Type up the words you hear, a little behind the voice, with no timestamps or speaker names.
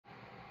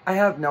I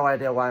have no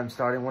idea why I'm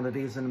starting one of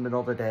these in the middle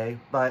of the day,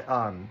 but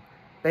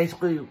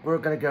basically we're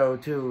gonna go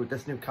to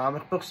this new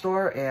comic book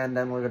store and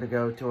then we're gonna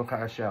go to a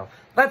car show.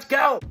 Let's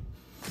go!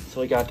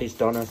 So we got these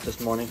donuts this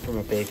morning from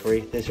a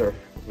bakery. These are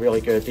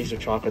really good. These are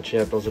chocolate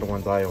chip. Those are the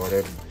ones I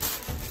ordered.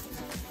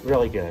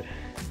 Really good.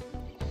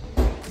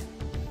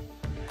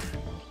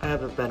 I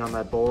haven't been on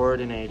my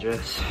board in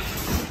ages.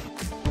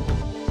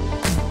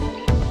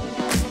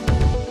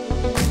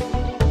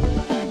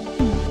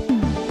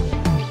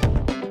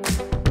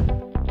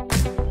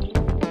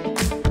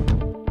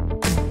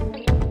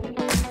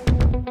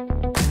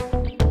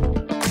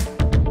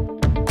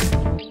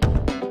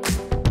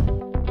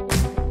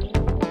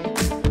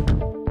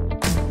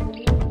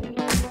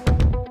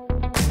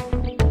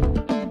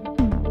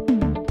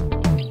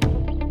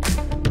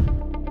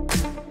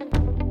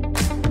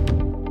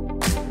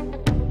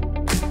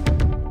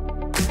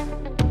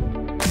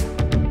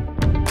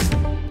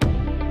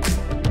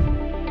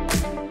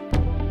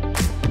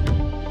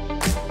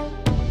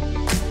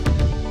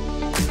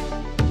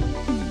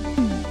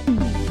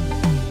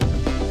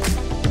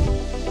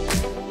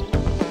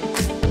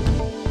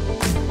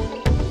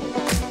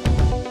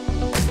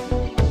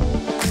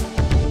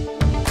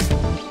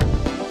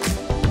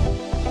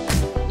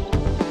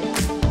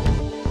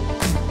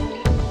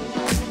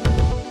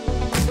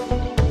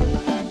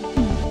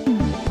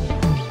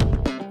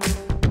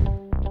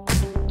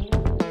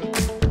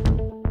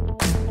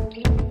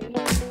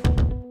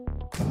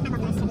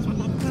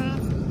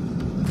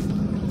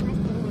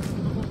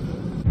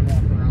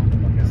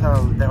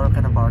 So they were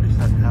kind of already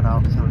starting to head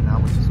out, so now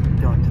we're just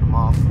going to the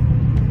mall.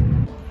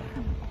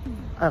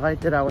 I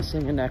liked that I was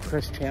singing that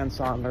Chris Chan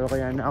song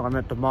earlier, and now I'm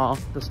at the mall.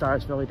 The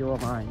stars really do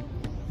align.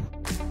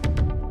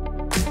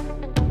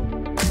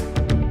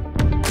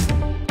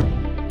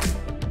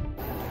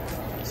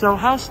 So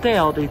how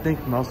stale do you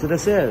think most of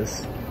this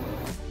is?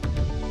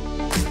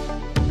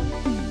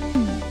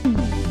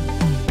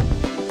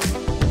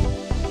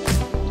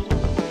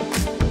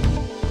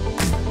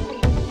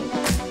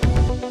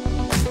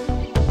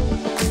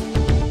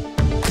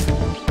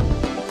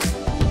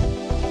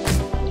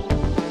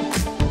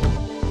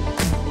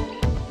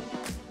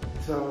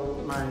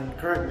 So my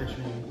current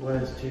mission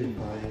was to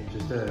buy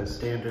just a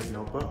standard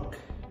notebook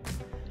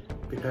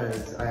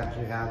because I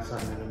actually have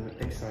something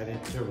I'm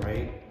excited to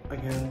write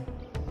again,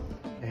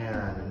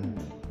 and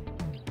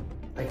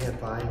I can't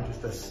find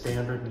just a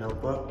standard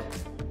notebook.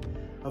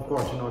 Of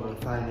course, in order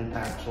to find an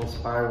actual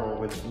spiral,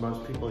 which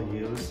most people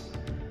use,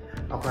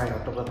 I'll probably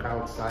have to look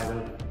outside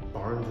of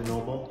Barnes &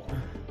 Noble.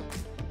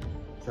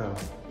 So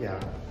yeah,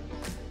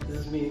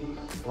 this is me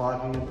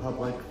vlogging in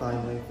public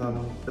finally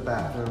from the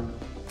bathroom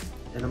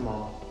in a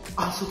mall.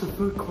 Also, the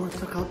food court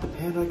took out the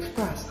Panda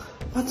Express.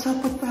 What's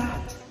up with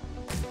that?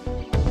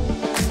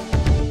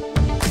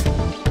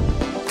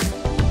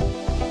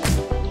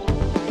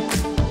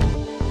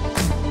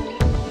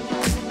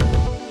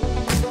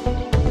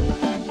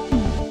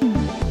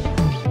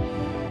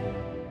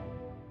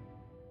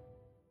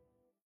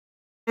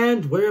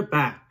 And we're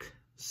back.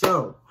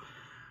 So,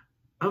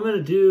 I'm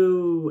gonna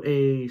do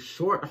a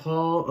short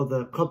haul of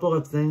the couple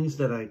of things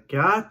that I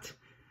got,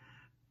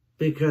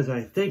 because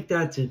I think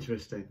that's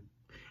interesting.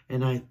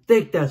 And I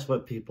think that's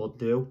what people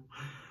do.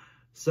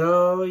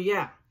 So,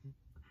 yeah.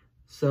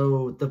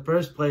 So, the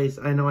first place,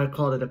 I know I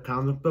called it a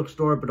comic book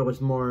store, but it was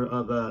more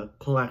of a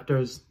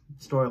collector's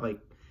store. Like,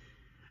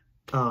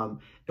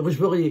 it was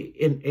really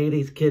an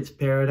 80s kid's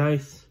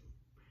paradise.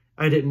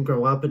 I didn't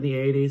grow up in the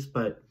 80s,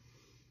 but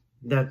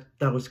that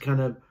was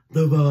kind of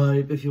the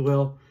vibe, if you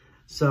will.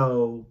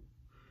 So,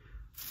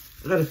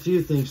 I got a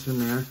few things from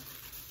there.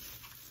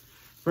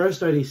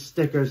 First are these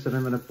stickers that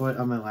I'm going to put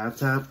on my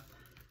laptop.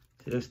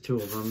 There's two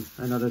of them.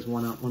 I know there's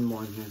one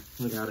more in here.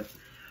 We got it.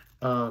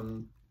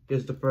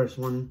 Here's the first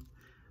one.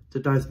 It's a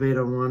Darth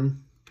Vader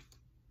one.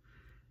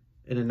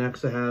 And then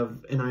next I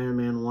have an Iron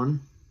Man one.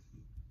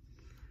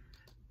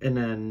 And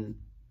then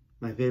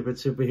my favorite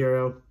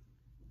superhero,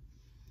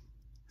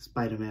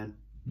 Spider-Man.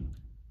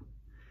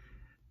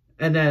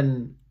 And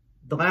then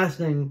the last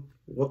thing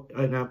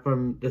I got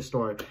from this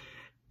store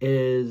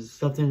is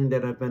something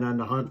that I've been on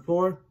the hunt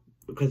for,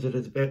 because it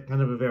is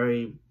kind of a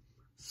very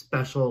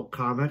special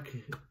comic,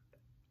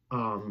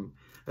 a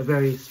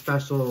very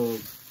special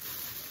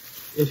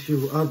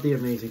issue of The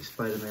Amazing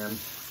Spider-Man.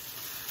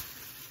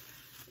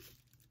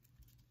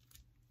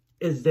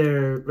 Is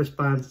their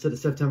response to the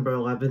September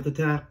 11th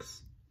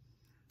attacks.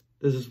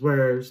 This is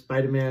where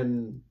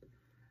Spider-Man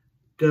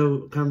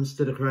comes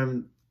to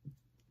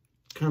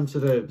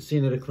the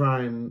scene of the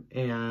crime,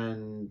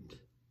 and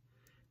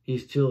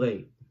he's too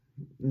late.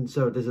 And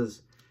so this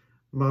is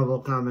Marvel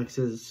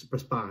Comics'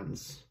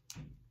 response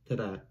to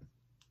that.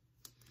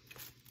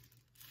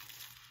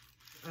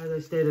 As I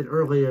stated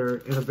earlier,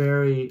 in a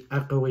very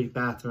echoey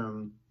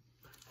bathroom,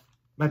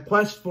 my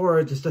quest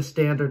for just a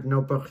standard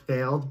notebook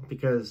failed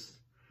because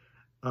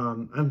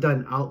I'm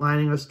done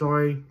outlining a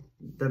story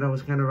that I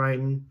was kind of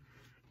writing.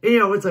 And, you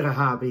know, it's like a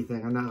hobby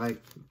thing. I'm not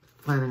like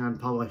planning on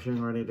publishing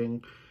or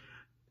anything.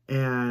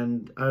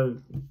 And I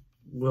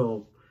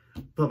will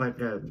put like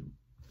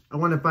a I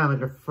want to find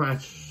like a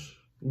fresh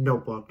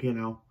notebook, you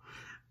know.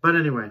 But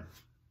anyway,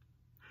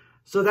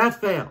 so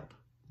that failed.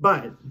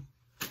 But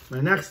my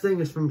next thing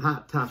is from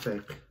Hot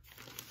Topic.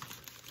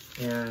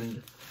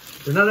 And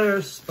it's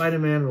another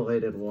Spider-Man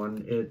related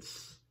one.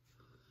 It's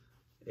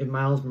a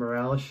Miles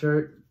Morales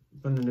shirt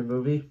from the new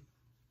movie.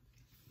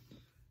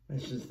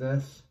 This is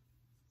this.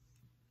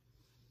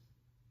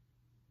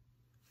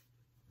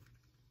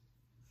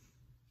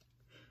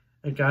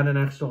 I got an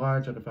extra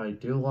large. I could probably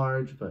do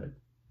large, but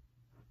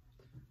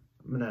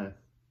I'm gonna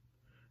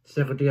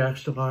stick with the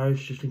extra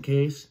large just in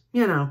case,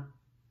 you know.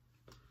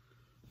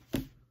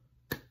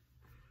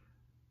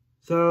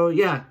 So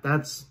yeah,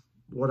 that's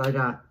what I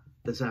got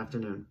this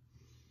afternoon.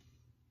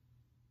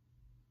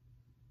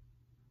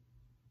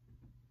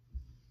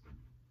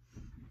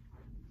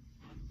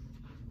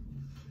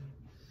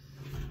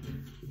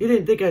 You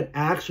didn't think I'd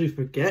actually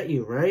forget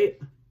you, right?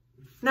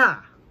 Nah.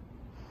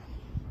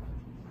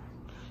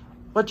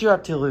 What you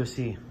up to,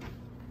 Lucy?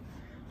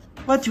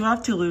 What you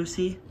up to,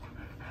 Lucy?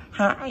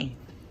 Hi.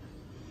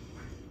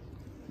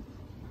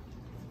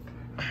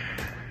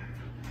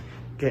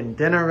 Getting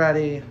dinner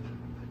ready.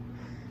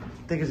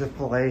 I think it's a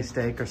filet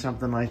steak or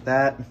something like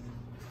that.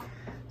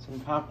 Some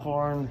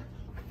popcorn,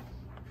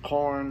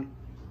 corn,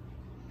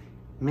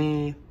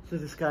 me. So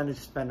this guy needs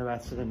to spend the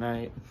rest of the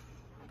night.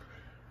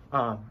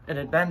 An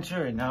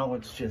adventure, and now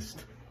it's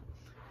just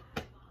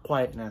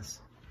quietness.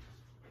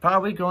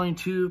 Probably going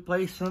to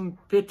play some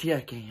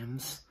video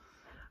games.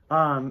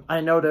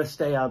 I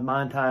noticed a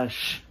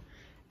montage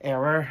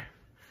error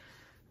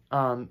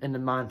in the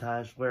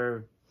montage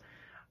where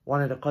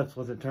one of the clips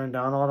wasn't turned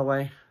down all the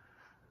way.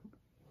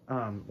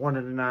 One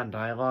of the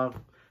non-dialogue,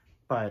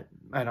 but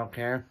I don't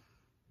care.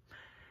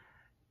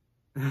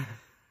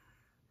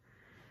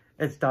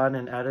 It's done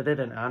and edited,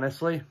 and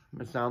honestly,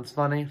 it sounds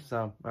funny,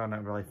 so, well,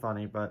 not really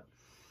funny, but,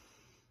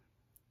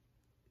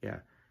 yeah.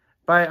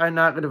 But I'm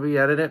not going to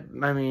re-edit it.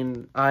 I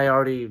mean, I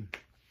already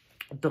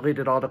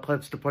deleted all the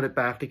clips to put it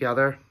back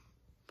together,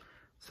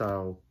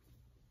 so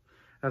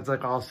that's,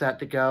 like, all set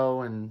to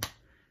go and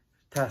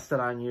test it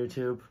on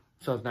YouTube,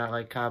 so it's not,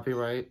 like,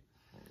 copyright.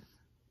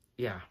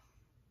 Yeah.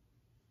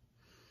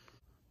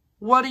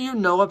 What do you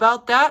know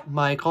about that,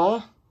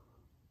 Michael?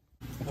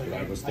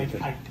 I was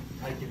thinking.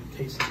 I can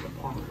taste the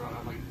pomegranate.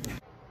 I'm like,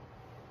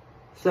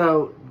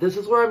 So, this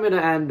is where I'm going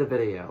to end the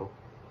video.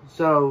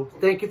 So,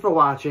 thank you for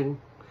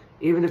watching.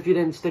 Even if you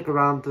didn't stick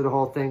around through the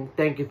whole thing,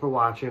 thank you for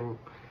watching.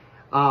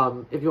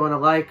 If you want to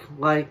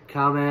like,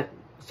 comment,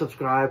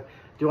 subscribe,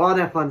 do all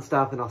that fun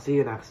stuff, and I'll see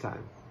you next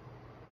time.